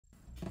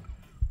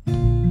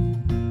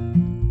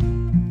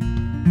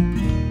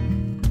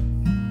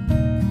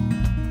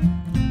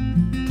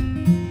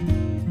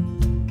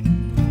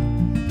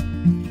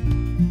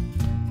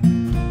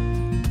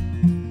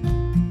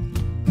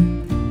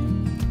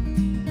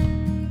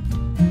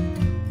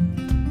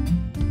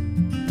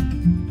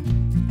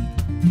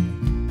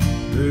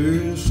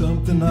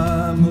something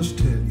I must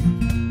tell you,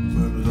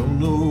 but I don't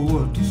know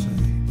what to say.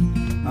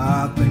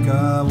 I think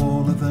I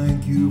want to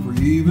thank you for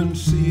even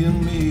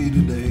seeing me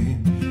today.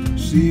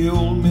 See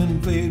old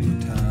men fade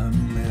with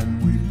time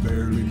and we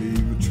barely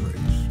leave a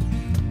trace,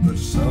 but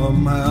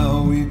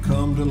somehow we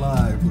come to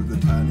life with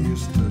the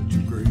tiniest touch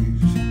of grace.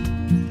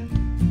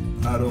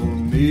 I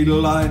don't need a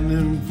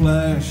lightning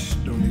flash,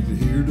 don't need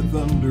to hear the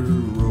thunder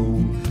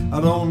roll. I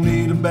don't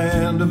need a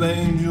band of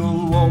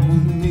angels walk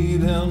with me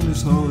down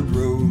this hard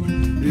road.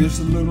 It's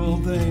the little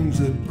things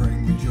that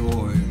bring me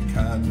joy, and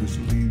kindness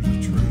leaves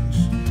a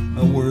trace.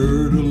 A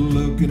word, a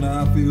look, and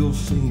I feel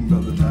seen by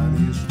the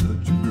tiniest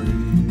touch of grace.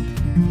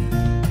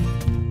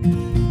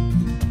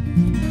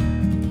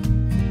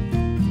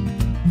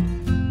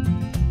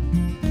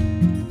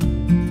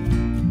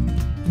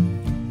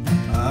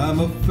 I'm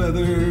a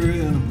feather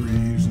in a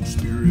breeze, and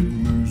spirit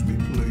moves me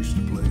place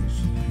to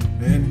place,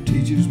 and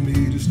teaches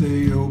me to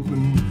stay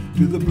open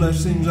to the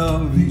blessings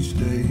of each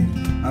day.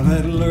 I've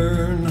had to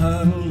learn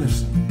how to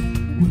listen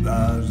with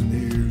eyes and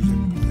ears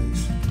in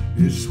place.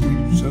 It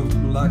sweeps up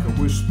like a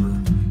whisper,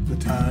 the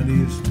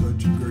tiniest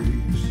touch of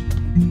grace.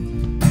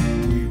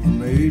 We were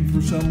made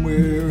for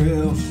somewhere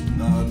else,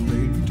 not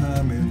made for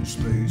time and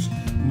space,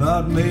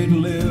 not made to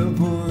live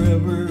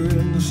forever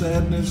in the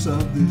sadness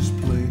of this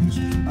place.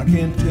 I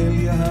can't tell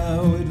you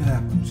how it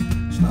happens,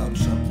 it's not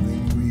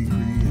something we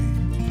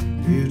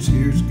create. It's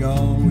here, it's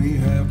gone, we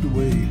have to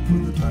wait